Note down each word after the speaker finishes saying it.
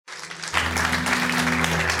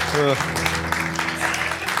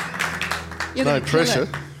No pressure.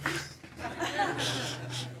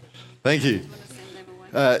 Thank you.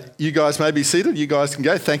 You guys may be seated. You guys can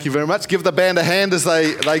go. Thank you very much. Give the band a hand as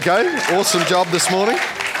they go. Awesome job this morning.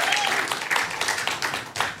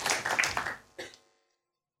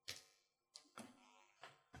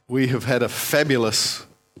 We have had a fabulous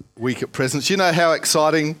week at Presence. You know how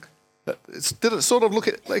exciting... Did it sort of look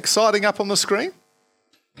exciting up on the screen?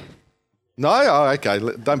 No? Oh, okay.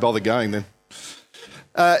 Don't bother going then.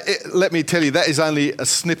 Let me tell you, that is only a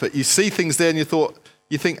snippet. You see things there and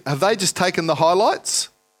you think, have they just taken the highlights?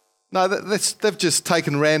 No, they've just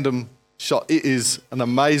taken random shot. It is an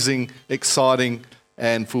amazing, exciting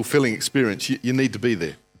and fulfilling experience. You need to be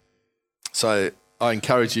there. So I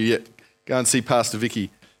encourage you, go and see Pastor Vicky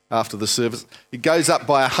after the service. It goes up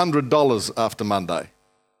by $100 after Monday.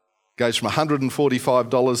 It goes from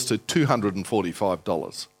 $145 to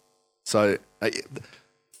 $245. So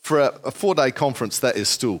for a 4-day conference, that is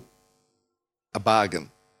still a bargain.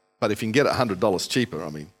 But if you can get it $100 cheaper, I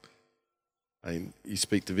mean, you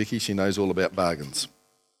speak to Vicky, she knows all about bargains.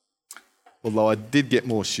 Although I did get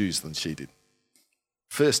more shoes than she did.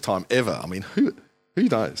 First time ever. I mean, who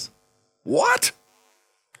knows? What?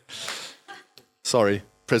 Sorry,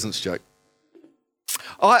 Presence joke.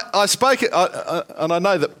 I spoke, and I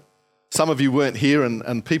know that some of you weren't here,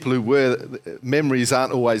 and people who were, memories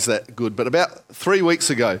aren't always that good. But about 3 weeks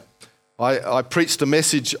ago, I preached a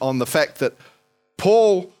message on the fact that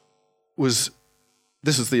Paul was,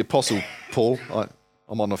 this is the Apostle Paul,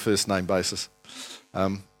 I'm on a first name basis,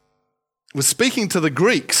 was speaking to the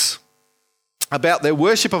Greeks about their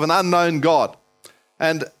worship of an unknown God.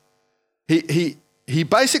 And he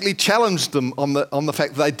basically challenged them on the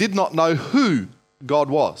fact that they did not know who God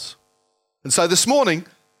was. And so this morning,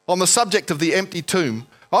 on the subject of the empty tomb,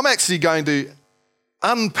 I'm actually going to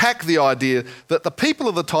unpack the idea that the people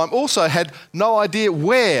of the time also had no idea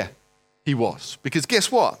where he was. Because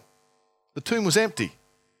guess what? The tomb was empty.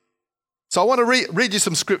 So I want to read you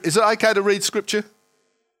some script. Is it okay to read scripture?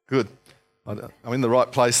 Good. I'm in the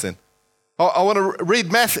right place then. I want to read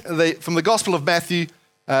from the Gospel of Matthew,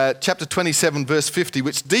 chapter 27, verse 50,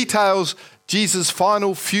 which details Jesus'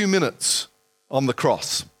 final few minutes on the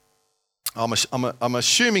cross. I'm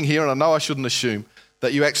assuming here, and I know I shouldn't assume,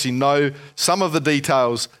 that you actually know some of the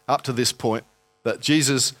details up to this point, that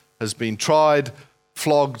Jesus has been tried,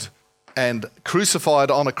 flogged, and crucified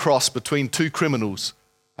on a cross between two criminals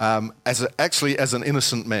as an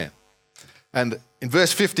innocent man. And in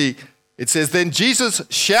verse 50, it says, "Then Jesus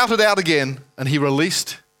shouted out again, and he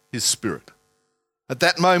released his spirit. At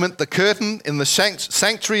that moment, the curtain in the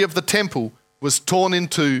sanctuary of the temple was torn in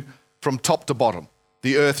two from top to bottom.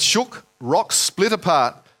 The earth shook, rocks split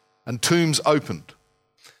apart, and tombs opened.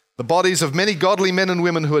 The bodies of many godly men and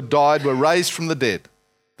women who had died were raised from the dead.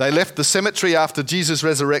 They left the cemetery after Jesus'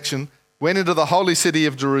 resurrection, went into the holy city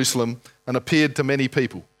of Jerusalem, and appeared to many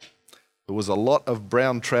people." There was a lot of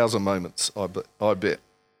brown trouser moments, I bet.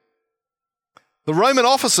 The Roman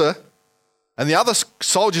officer and the other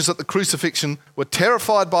soldiers at the crucifixion were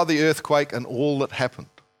terrified by the earthquake and all that happened.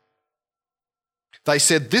 They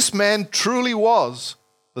said, "This man truly was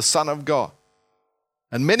the Son of God."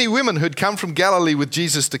 And many women who had come from Galilee with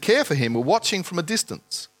Jesus to care for him were watching from a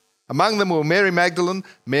distance. Among them were Mary Magdalene,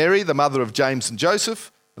 Mary, the mother of James and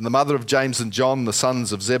Joseph, and the mother of James and John, the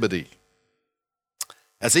sons of Zebedee.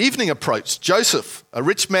 As evening approached, Joseph, a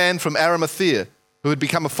rich man from Arimathea, who had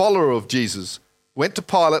become a follower of Jesus, went to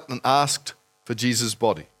Pilate and asked for Jesus'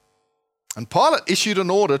 body. And Pilate issued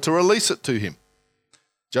an order to release it to him.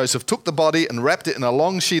 Joseph took the body and wrapped it in a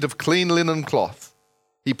long sheet of clean linen cloth.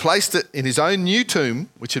 He placed it in his own new tomb,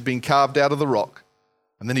 which had been carved out of the rock,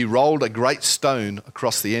 and then he rolled a great stone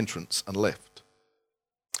across the entrance and left.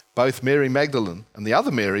 Both Mary Magdalene and the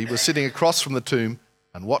other Mary were sitting across from the tomb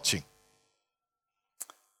and watching.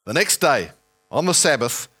 The next day, on the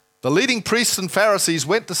Sabbath, the leading priests and Pharisees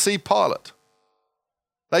went to see Pilate.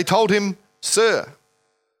 They told him, "Sir,"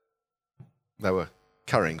 they were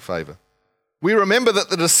currying favour, "we remember that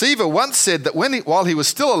the deceiver once said that while he was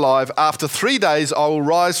still alive, after 3 days I will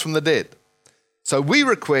rise from the dead. So we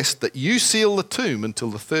request that you seal the tomb until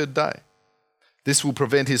the 3rd day. This will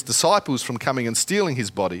prevent his disciples from coming and stealing his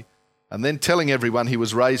body and then telling everyone he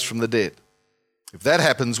was raised from the dead. If that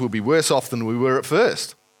happens, we'll be worse off than we were at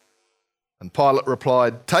first." And Pilate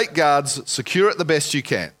replied, "Take guards, secure it the best you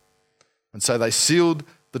can." And so they sealed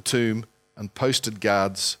the tomb and posted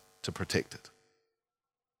guards to protect it.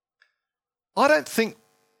 I don't think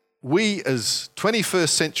we as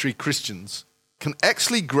 21st century Christians can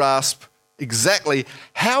actually grasp exactly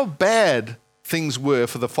how bad things were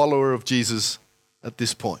for the follower of Jesus at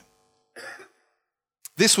this point.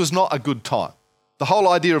 this was not a good time. The whole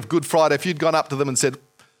idea of Good Friday, if you'd gone up to them and said,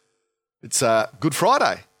 it's Good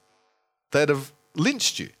Friday, they'd have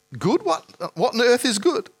lynched you. Good? What on earth is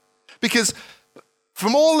good? Because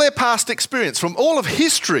from all their past experience, from all of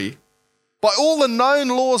history, by all the known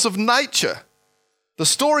laws of nature, the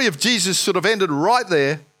story of Jesus should have ended right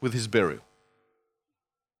there with his burial.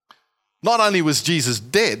 Not only was Jesus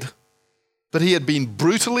dead, but he had been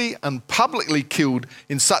brutally and publicly killed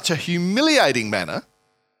in such a humiliating manner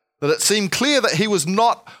that it seemed clear that he was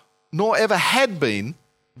not, nor ever had been,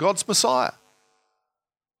 God's Messiah.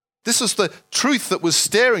 This was the truth that was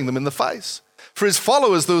staring them in the face. For his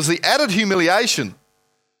followers, there was the added humiliation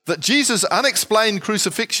that Jesus' unexplained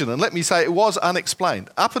crucifixion, and let me say it was unexplained,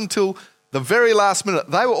 up until the very last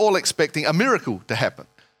minute, they were all expecting a miracle to happen.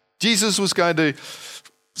 Jesus was going to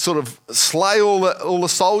sort of slay all the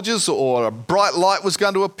soldiers, or a bright light was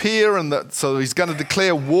going to appear, and so he's going to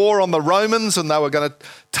declare war on the Romans, and they were going to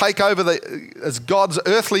take over as God's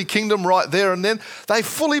earthly kingdom right there and then. They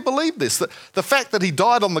fully believed this. The fact that he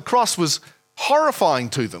died on the cross was horrifying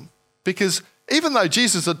to them, because even though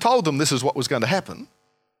Jesus had told them this is what was going to happen,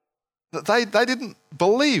 that they didn't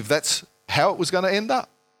believe that's how it was going to end up.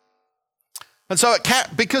 And so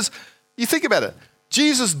because you think about it,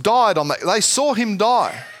 Jesus died on that. They saw him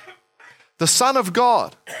die, the Son of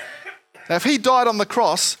God. Now, if he died on the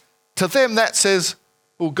cross, to them that says,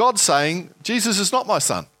 well, God's saying, Jesus is not my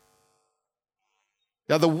son.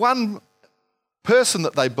 Now, the one person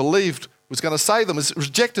that they believed was going to save them is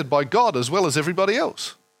rejected by God as well as everybody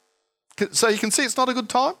else. So you can see it's not a good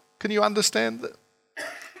time. Can you understand that?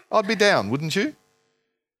 I'd be down, wouldn't you?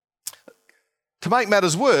 To make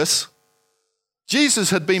matters worse, Jesus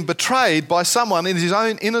had been betrayed by someone in his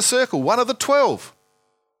own inner circle. One of the 12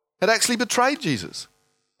 had actually betrayed Jesus.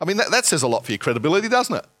 I mean, that says a lot for your credibility,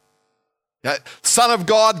 doesn't it? You know, Son of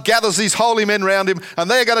God gathers these holy men around him,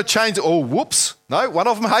 and they're going to change it. Oh, whoops. No, one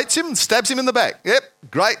of them hates him and stabs him in the back. Yep,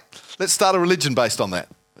 great. Let's start a religion based on that.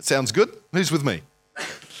 That sounds good. Who's with me?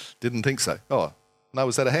 Didn't think so. Oh, no,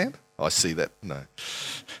 was that a hand? I see that. No.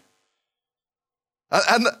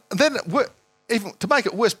 And then, even to make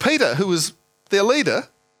it worse, Peter, who was their leader,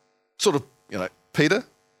 sort of, Peter,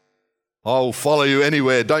 I'll follow you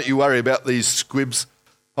anywhere. Don't you worry about these squibs.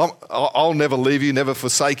 I'll never leave you, never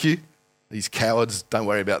forsake you. These cowards, don't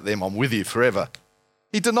worry about them. I'm with you forever.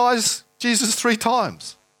 He denies Jesus 3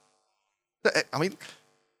 times. I mean,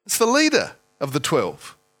 it's the leader of the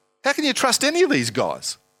 12. How can you trust any of these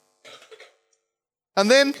guys? And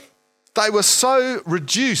then they were so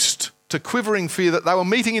reduced to quivering fear that they were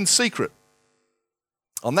meeting in secret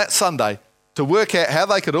on that Sunday to work out how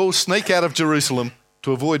they could all sneak out of Jerusalem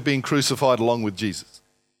to avoid being crucified along with Jesus.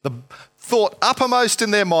 The thought uppermost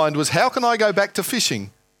in their mind was, how can I go back to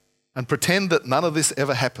fishing and pretend that none of this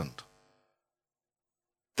ever happened?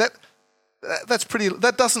 That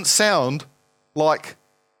doesn't sound like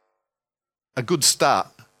a good start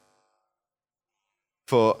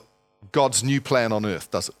for God's new plan on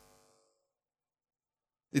earth, does it?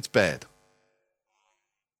 It's bad.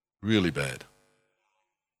 Really bad.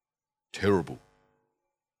 Terrible.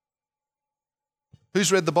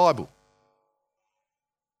 Who's read the Bible?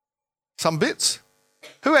 Some bits.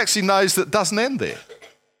 Who actually knows that it doesn't end there?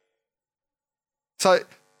 So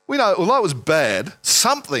we know, although it was bad,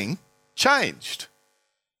 something changed.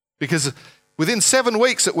 Because within 7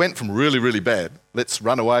 weeks it went from really, really bad, let's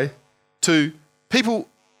run away, to people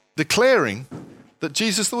declaring that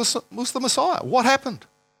Jesus was the Messiah. What happened?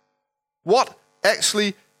 What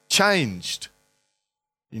actually changed?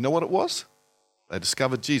 You know what it was? They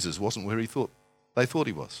discovered Jesus wasn't where they thought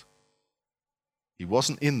he was. He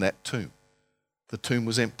wasn't in that tomb. The tomb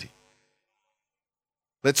was empty.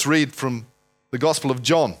 Let's read from the Gospel of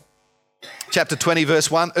John, chapter 20,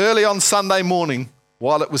 verse 1. Early on Sunday morning,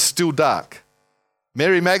 while it was still dark,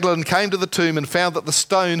 Mary Magdalene came to the tomb and found that the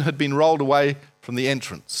stone had been rolled away from the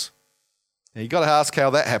entrance. Now, you've got to ask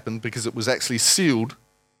how that happened, because it was actually sealed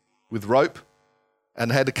with rope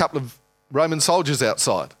and had a couple of Roman soldiers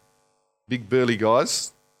outside. Big burly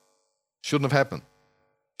guys. Shouldn't have happened.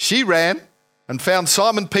 She ran and found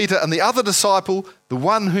Simon Peter and the other disciple, the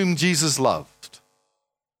one whom Jesus loved.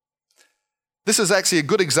 This is actually a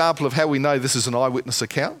good example of how we know this is an eyewitness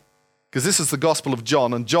account, because this is the Gospel of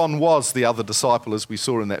John, and John was the other disciple, as we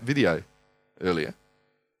saw in that video earlier.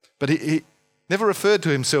 But he never referred to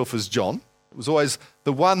himself as John. It was always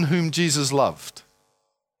the one whom Jesus loved.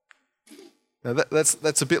 Now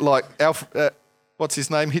that's a bit like Alfred, what's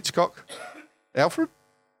his name, Hitchcock? Alfred?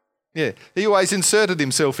 Yeah, he always inserted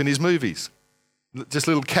himself in his movies, just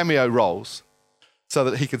little cameo roles, so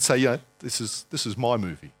that he could say, this is my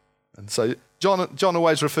movie. And so John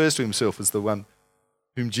always refers to himself as the one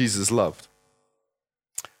whom Jesus loved.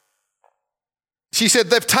 She said,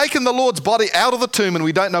 they've taken the Lord's body out of the tomb and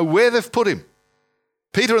we don't know where they've put him.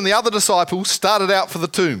 Peter and the other disciples started out for the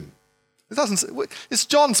tomb. It's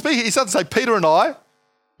John speaking. He doesn't say Peter and I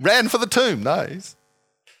ran for the tomb. No, it's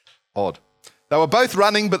odd. They were both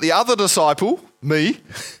running, but the other disciple, me,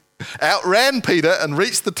 outran Peter and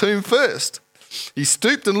reached the tomb first. He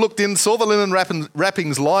stooped and looked in, saw the linen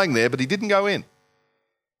wrappings lying there, but he didn't go in.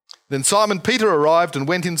 Then Simon Peter arrived and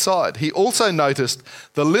went inside. He also noticed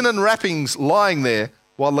the linen wrappings lying there,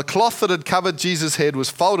 while the cloth that had covered Jesus' head was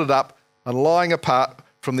folded up and lying apart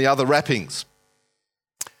from the other wrappings.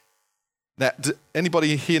 Now,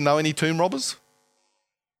 anybody here know any tomb robbers?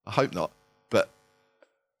 I hope not. But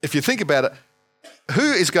if you think about it,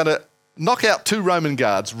 who is going to knock out 2 Roman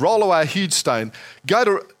guards, roll away a huge stone, go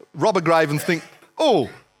to rob a grave and think, oh,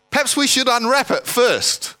 perhaps we should unwrap it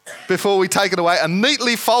first before we take it away and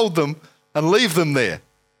neatly fold them and leave them there?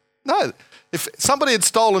 No. If somebody had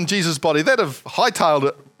stolen Jesus' body, they'd have hightailed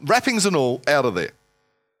it, wrappings and all, out of there.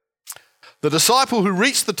 The disciple who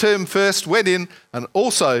reached the tomb first went in and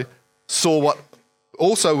also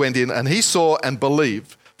went in, and he saw and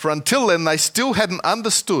believed. For until then, they still hadn't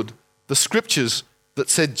understood the scriptures that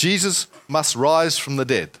said Jesus must rise from the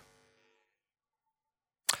dead.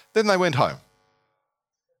 Then they went home.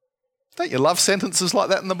 Don't you love sentences like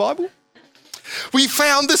that in the Bible? We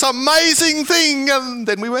found this amazing thing, and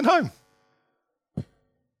then we went home.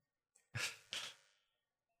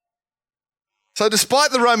 So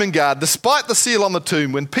despite the Roman guard, despite the seal on the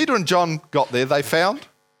tomb, when Peter and John got there, they found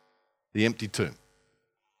the empty tomb.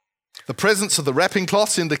 The presence of the wrapping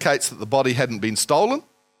cloths indicates that the body hadn't been stolen,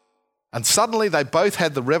 and suddenly they both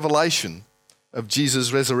had the revelation of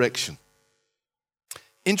Jesus' resurrection.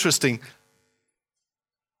 Interesting,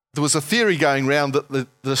 there was a theory going around that the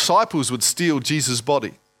disciples would steal Jesus'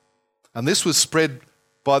 body, and this was spread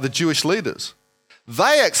by the Jewish leaders.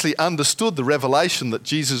 They actually understood the revelation that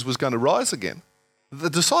Jesus was going to rise again. The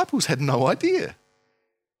disciples had no idea.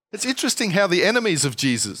 It's interesting how the enemies of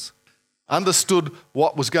Jesus understood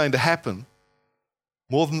what was going to happen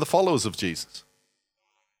more than the followers of Jesus.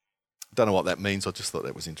 I don't know what that means, I just thought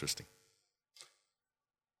that was interesting.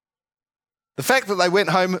 The fact that they went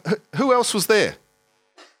home, who else was there?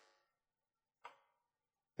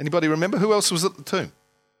 Anybody remember who else was at the tomb?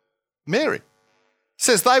 Mary. It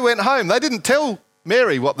says they went home. They didn't tell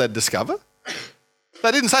Mary what they'd discovered.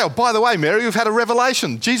 They didn't say, oh, by the way, Mary, we've had a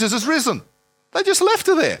revelation. Jesus has risen. They just left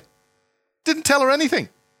her there. Didn't tell her anything.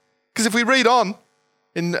 Because if we read on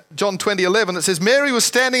in John 20:11, it says, Mary was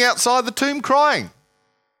standing outside the tomb crying.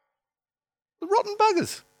 The rotten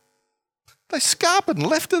buggers. They scarpered and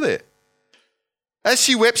left her there. As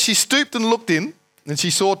she wept, she stooped and looked in, and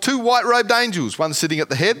she saw 2 white-robed angels, one sitting at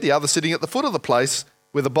the head, the other sitting at the foot of the place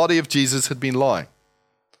where the body of Jesus had been lying.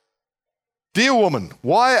 Dear woman,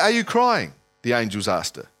 why are you crying? The angels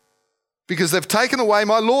asked her. Because they've taken away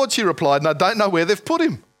my Lord, she replied, and I don't know where they've put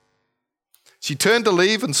him. She turned to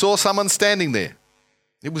leave and saw someone standing there.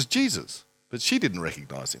 It was Jesus, but she didn't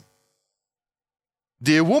recognize him.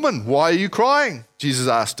 Dear woman, why are you crying? Jesus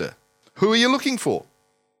asked her. Who are you looking for?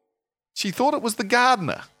 She thought it was the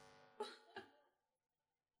gardener.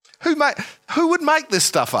 Who would make this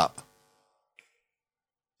stuff up?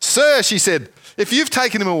 Sir, she said, if you've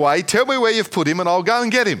taken him away, tell me where you've put him and I'll go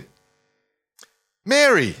and get him.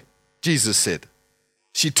 Mary, Jesus said.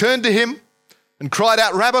 She turned to him and cried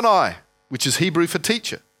out, Rabboni, which is Hebrew for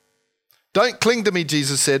teacher. Don't cling to me,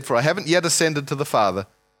 Jesus said, for I haven't yet ascended to the Father,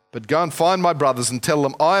 but go and find my brothers and tell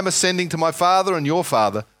them I am ascending to my Father and your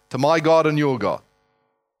Father, to my God and your God.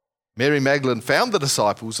 Mary Magdalene found the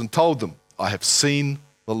disciples and told them, I have seen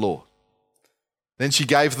the Lord. Then she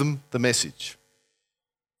gave them the message.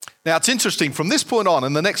 Now it's interesting, from this point on,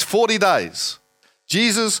 in the next 40 days,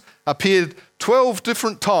 Jesus appeared 12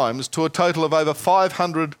 different times to a total of over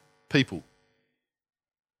 500 people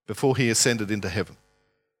before he ascended into heaven.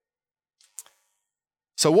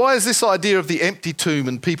 So why is this idea of the empty tomb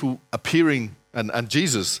and people appearing, and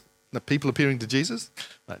Jesus, people appearing to Jesus?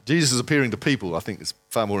 No, Jesus appearing to people, I think, is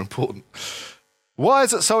far more important. Why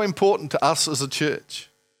is it so important to us as a church?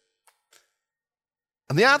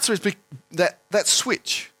 And the answer is that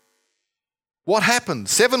switch. What happened?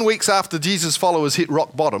 7 weeks after Jesus' followers hit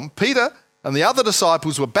rock bottom, Peter and the other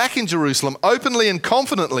disciples were back in Jerusalem openly and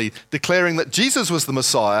confidently declaring that Jesus was the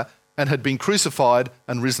Messiah and had been crucified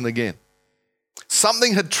and risen again.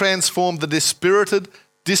 Something had transformed the dispirited,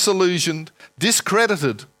 disillusioned,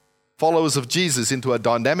 discredited followers of Jesus into a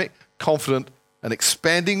dynamic, confident, and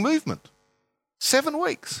expanding movement. 7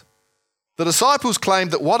 weeks. The disciples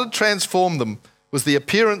claimed that what had transformed them was the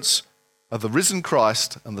appearance of the risen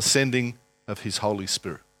Christ and the sending of his Holy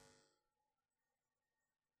Spirit.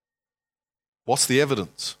 What's the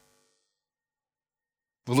evidence?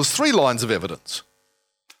 Well, there's 3 lines of evidence.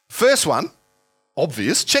 First one,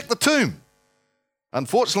 obvious, check the tomb.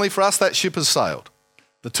 Unfortunately for us, that ship has sailed.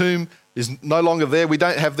 The tomb is no longer there. We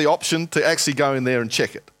don't have the option to actually go in there and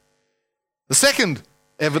check it. The second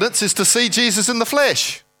evidence is to see Jesus in the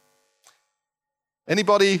flesh.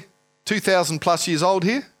 Anybody 2,000 plus years old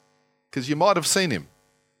here? Because you might have seen him.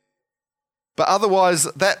 But otherwise,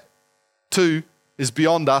 that too is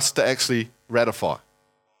beyond us to actually ratify.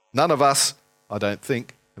 None of us, I don't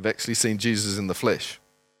think, have actually seen Jesus in the flesh.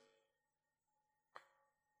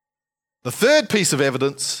 The third piece of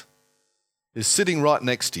evidence is sitting right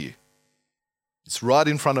next to you. It's right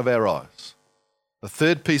in front of our eyes. The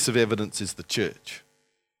third piece of evidence is the church.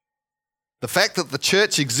 The fact that the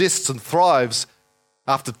church exists and thrives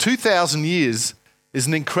after 2,000 years is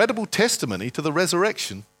an incredible testimony to the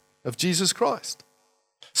resurrection of Jesus Christ.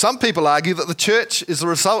 Some people argue that the church is the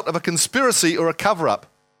result of a conspiracy or a cover-up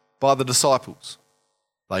by the disciples.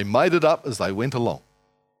 They made it up as they went along.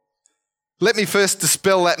 Let me first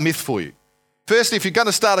dispel that myth for you. Firstly, if you're going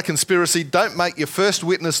to start a conspiracy, don't make your first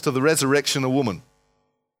witness to the resurrection a woman.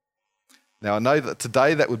 Now, I know that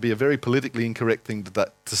today that would be a very politically incorrect thing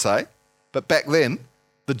to say, but back then,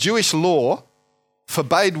 the Jewish law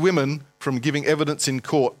forbade women from giving evidence in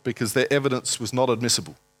court because their evidence was not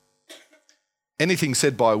admissible. Anything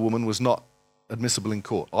said by a woman was not admissible in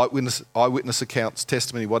court. Eyewitness accounts,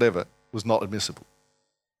 testimony, whatever, was not admissible.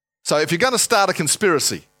 So if you're going to start a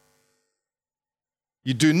conspiracy,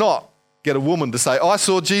 you do not get a woman to say, I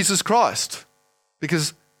saw Jesus Christ,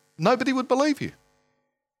 because nobody would believe you.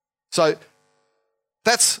 So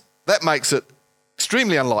that makes it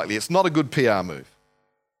extremely unlikely. It's not a good PR move.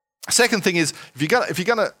 Second thing is, if you're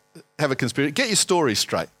going to have a conspiracy, get your story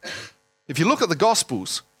straight. If you look at the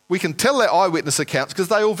Gospels, we can tell their eyewitness accounts because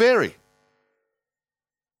they all vary.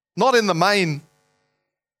 Not in the main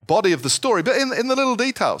body of the story, but in the little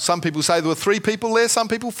details. Some people say there were 3 people there, some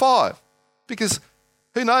people 5. Because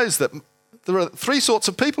who knows that there are 3 sorts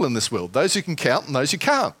of people in this world, those who can count and those who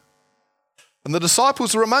can't. And the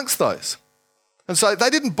disciples are amongst those. And so they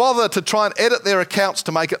didn't bother to try and edit their accounts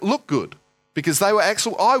to make it look good, because they were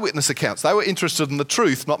actual eyewitness accounts. They were interested in the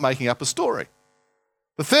truth, not making up a story.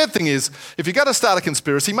 The third thing is, if you're going to start a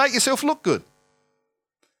conspiracy, make yourself look good.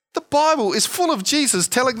 The Bible is full of Jesus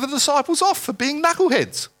telling the disciples off for being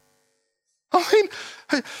knuckleheads. I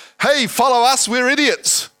mean, hey, follow us, we're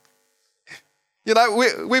idiots. You know,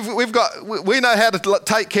 we know how to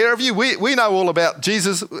take care of you. We know all about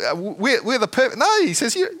Jesus. We're the perfect. No, he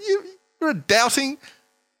says you're a doubting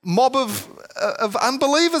mob of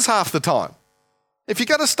unbelievers half the time. If you're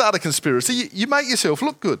going to start a conspiracy, you make yourself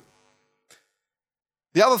look good.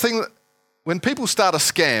 The other thing, when people start a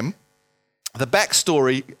scam, the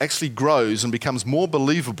backstory actually grows and becomes more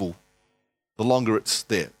believable the longer it's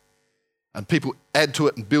there. And people add to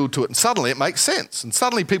it and build to it, and suddenly it makes sense. And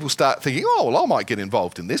suddenly people start thinking, oh, well, I might get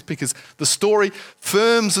involved in this, because the story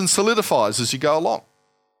firms and solidifies as you go along.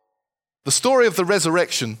 The story of the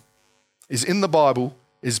resurrection is in the Bible,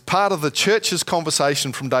 is part of the church's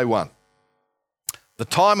conversation from day one. The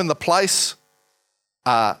time and the place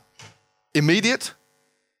are immediate,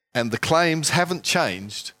 and the claims haven't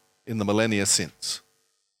changed in the millennia since.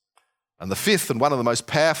 And the fifth, and one of the most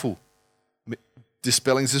powerful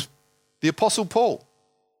dispellings, is the Apostle Paul.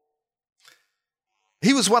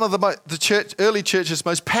 He was one of the early church's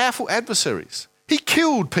most powerful adversaries. He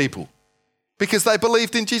killed people because they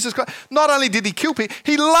believed in Jesus Christ. Not only did he kill people,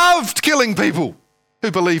 he loved killing people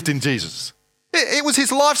who believed in Jesus. It was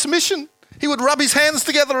his life's mission. He would rub his hands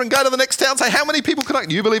together and go to the next town and say, how many people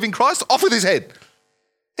you believe in Christ? Off with his head.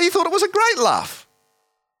 He thought it was a great laugh.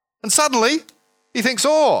 And suddenly he thinks,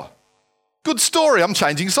 oh, good story, I'm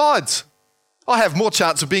changing sides. I have more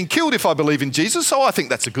chance of being killed if I believe in Jesus, so I think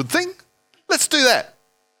that's a good thing. Let's do that.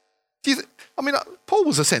 Paul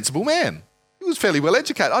was a sensible man. He was fairly well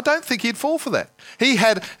educated. I don't think he'd fall for that. He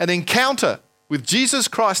had an encounter with Jesus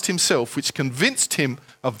Christ himself, which convinced him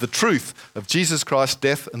of the truth of Jesus Christ's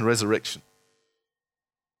death and resurrection.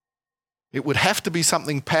 It would have to be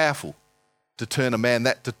something powerful to turn a man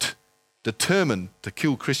that determined to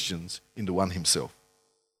kill Christians into one himself.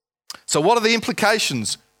 So what are the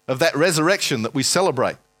implications of that resurrection that we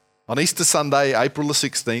celebrate on Easter Sunday, April the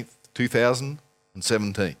 16th,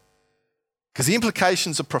 2017? Because the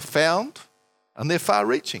implications are profound and they're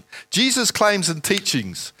far-reaching. Jesus' claims and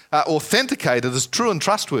teachings are authenticated as true and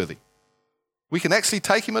trustworthy. We can actually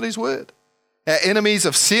take him at his word. Our enemies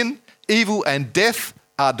of sin, evil, and death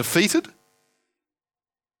are defeated.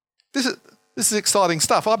 This is exciting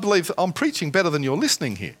stuff. I believe I'm preaching better than you're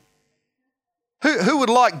listening here. Who would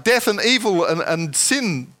like death and evil and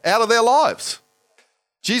sin out of their lives?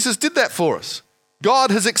 Jesus did that for us.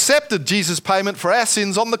 God has accepted Jesus' payment for our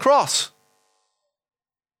sins on the cross.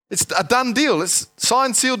 It's a done deal. It's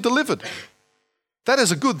signed, sealed, delivered. That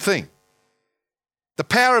is a good thing. The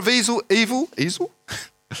power of evil,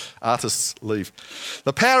 artists leave.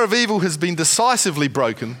 The power of evil has been decisively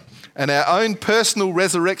broken, and our own personal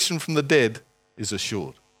resurrection from the dead is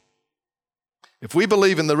assured. If we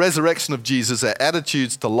believe in the resurrection of Jesus, our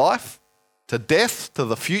attitudes to life, to death, to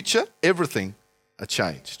the future, everything are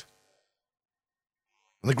changed.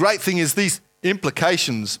 And the great thing is these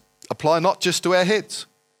implications apply not just to our heads.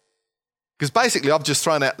 Because basically I've just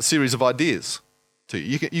thrown out a series of ideas to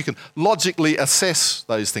you. You can logically assess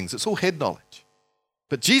those things. It's all head knowledge.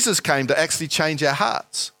 But Jesus came to actually change our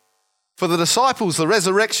hearts. For the disciples, the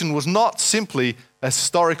resurrection was not simply a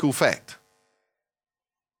historical fact.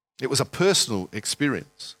 It was a personal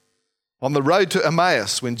experience. On the road to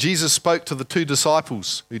Emmaus, when Jesus spoke to the two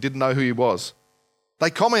disciples who didn't know who he was,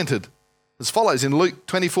 they commented as follows in Luke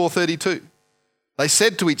 24:32. They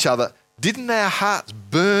said to each other, "Didn't our hearts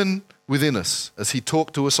burn within us as he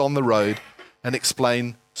talked to us on the road and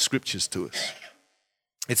explained scriptures to us?"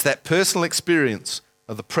 It's that personal experience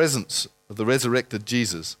of the presence of the resurrected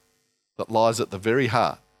Jesus that lies at the very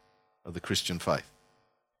heart of the Christian faith.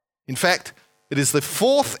 In fact, it is the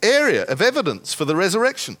fourth area of evidence for the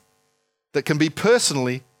resurrection that can be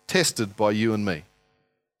personally tested by you and me.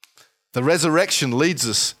 The resurrection leads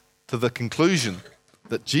us to the conclusion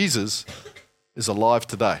that Jesus is alive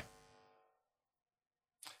today.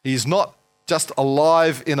 He is not just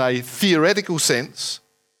alive in a theoretical sense.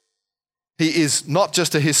 He is not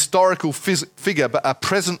just a historical figure, but a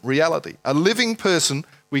present reality, a living person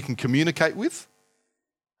we can communicate with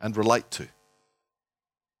and relate to.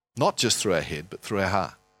 Not just through our head, but through our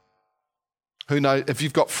heart. Who knows, if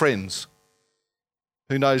you've got friends,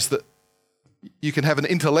 who knows that you can have an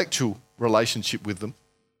intellectual relationship with them,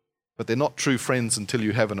 but they're not true friends until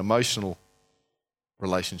you have an emotional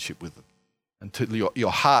relationship with them, until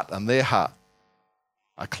your heart and their heart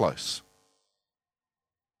are close.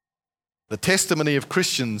 The testimony of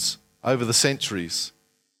Christians over the centuries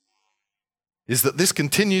is that this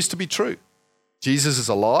continues to be true. Jesus is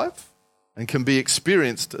alive and can be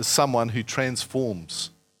experienced as someone who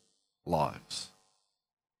transforms lives.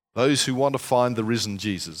 Those who want to find the risen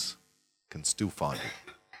Jesus can still find him.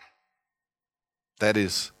 That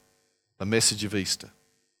is the message of Easter.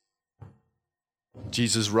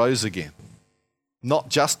 Jesus rose again, not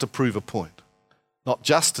just to prove a point, not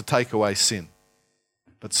just to take away sin,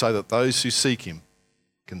 but so that those who seek him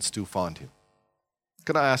can still find him.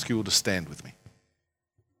 Can I ask you all to stand with me?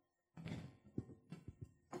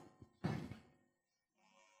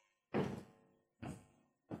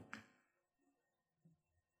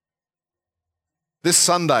 This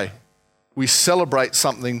Sunday, we celebrate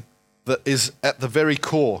something that is at the very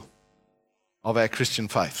core of our Christian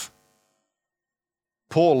faith.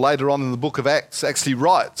 Paul, later on in the book of Acts, actually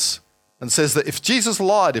writes and says that if Jesus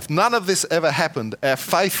lied, if none of this ever happened, our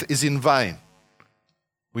faith is in vain.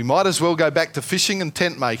 We might as well go back to fishing and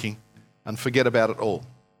tent making and forget about it all.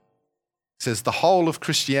 He says the whole of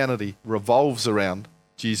Christianity revolves around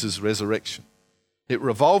Jesus' resurrection. It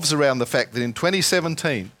revolves around the fact that in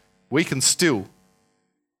 2017, we can still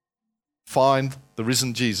find the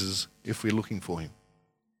risen Jesus if we're looking for him.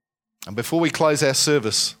 And before we close our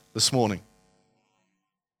service this morning,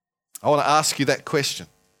 I want to ask you that question.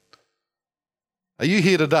 Are you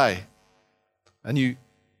here today and you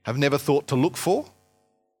have never thought to look for,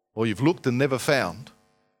 or you've looked and never found,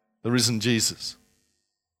 the risen Jesus?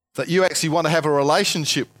 That you actually want to have a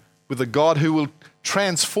relationship with a God who will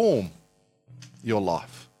transform your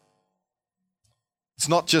life. It's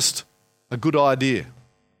not just a good idea.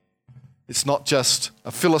 It's not just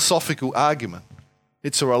a philosophical argument.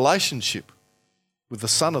 It's a relationship with the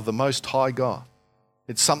Son of the Most High God.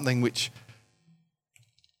 It's something which,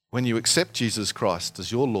 when you accept Jesus Christ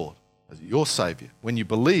as your Lord, as your Saviour, when you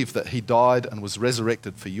believe that he died and was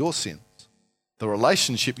resurrected for your sins, the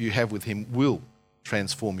relationship you have with him will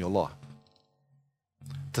transform your life.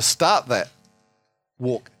 To start that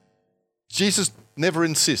walk, Jesus never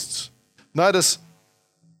insists. Notice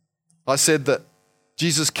I said that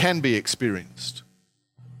Jesus can be experienced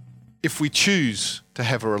if we choose to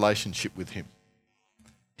have a relationship with him.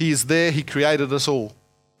 He is there, he created us all,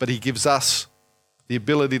 but he gives us the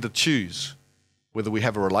ability to choose whether we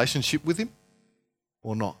have a relationship with him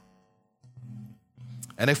or not.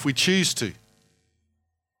 And if we choose to,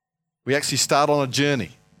 we actually start on a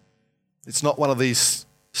journey. It's not one of these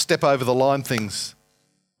step over the line things.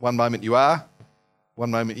 One moment you are, one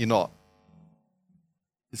moment you're not.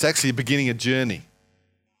 It's actually beginning a journey.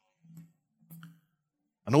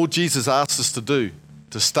 And all Jesus asks us to do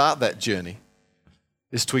to start that journey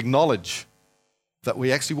is to acknowledge that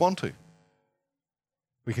we actually want to.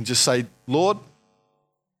 We can just say, Lord,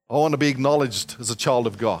 I want to be acknowledged as a child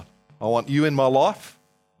of God. I want you in my life,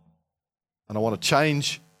 and I want to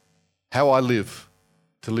change how I live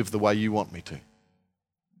to live the way you want me to.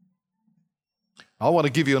 I want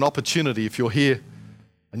to give you an opportunity, if you're here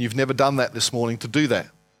and you've never done that this morning, to do that,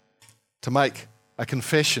 to make a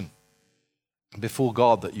confession before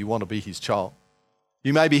God that you want to be his child.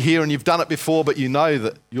 You may be here and you've done it before, but you know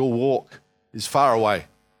that your walk is far away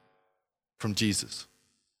from Jesus.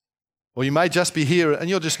 Or you may just be here and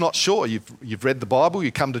you're just not sure. You've read the Bible,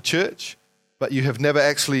 you come to church, but you have never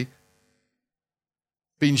actually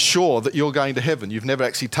been sure that you're going to heaven. You've never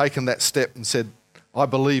actually taken that step and said, I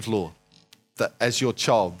believe, Lord, that as your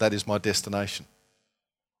child, that is my destination.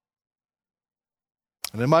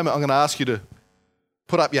 And in a moment, I'm going to ask you to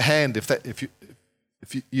put up your hand if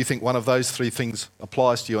you think one of those three things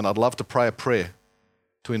applies to you, and I'd love to pray a prayer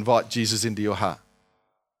to invite Jesus into your heart.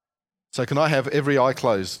 So can I have every eye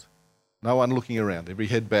closed, no one looking around, every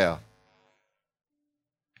head bowed?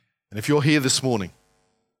 And if you're here this morning,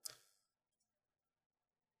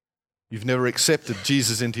 you've never accepted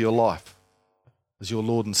Jesus into your life as your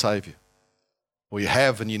Lord and Saviour, or you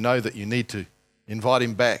have and you know that you need to invite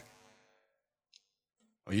him back,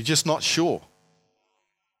 or you're just not sure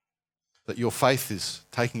that your faith is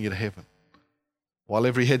taking you to heaven, while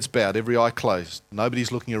every head's bowed, every eye closed,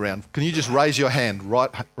 nobody's looking around, can you just raise your hand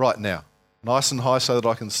right now, nice and high so that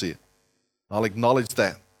I can see it? I'll acknowledge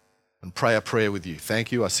that and pray a prayer with you.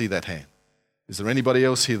 Thank you, I see that hand. Is there anybody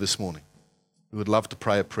else here this morning who would love to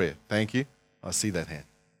pray a prayer? Thank you, I see that hand.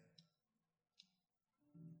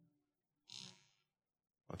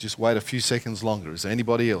 I'll just wait a few seconds longer. Is there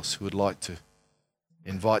anybody else who would like to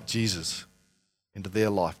invite Jesus into their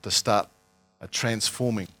life to start a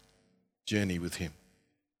transforming journey with him?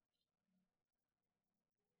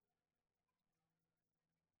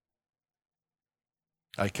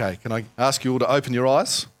 Okay, can I ask you all to open your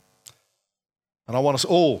eyes? And I want us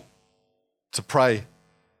all to pray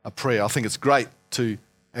a prayer. I think it's great to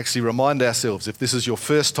actually remind ourselves, if this is your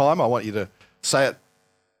first time, I want you to say it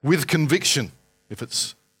with conviction. If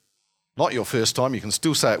it's not your first time, you can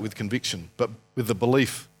still say it with conviction, but with the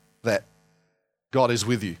belief that God is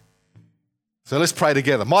with you. So let's pray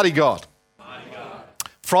together. Mighty God,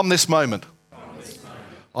 from this moment,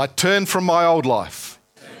 I turn from my old life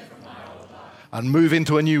and move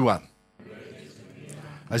into a new one.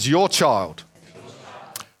 As your child,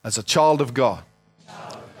 as a child of God,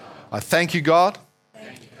 I thank you, God,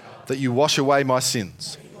 that you wash away my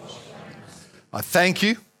sins. I thank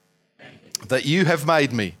you that you have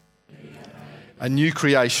made me a new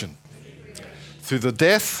creation through the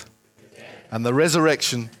death and the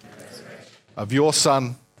resurrection of your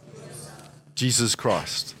Son, Jesus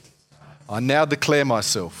Christ. I now declare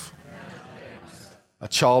myself a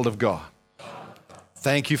child of God.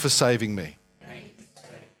 Thank you for saving me.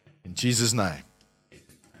 In Jesus' name,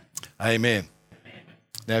 amen.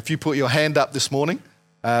 Now, if you put your hand up this morning,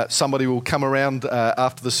 somebody will come around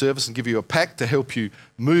after the service and give you a pack to help you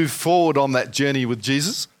move forward on that journey with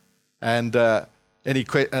Jesus and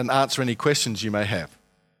answer any questions you may have.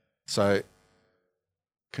 So,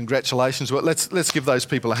 congratulations. Well, let's give those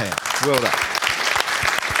people a hand. Well done.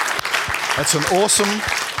 That's an awesome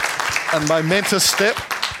and momentous step.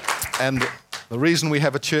 And the reason we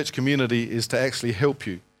have a church community is to actually help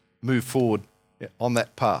you move forward on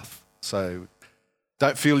that path. So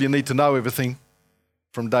don't feel you need to know everything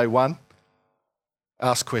from day one.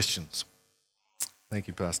 Ask questions. Thank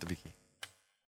you, Pastor Vicky.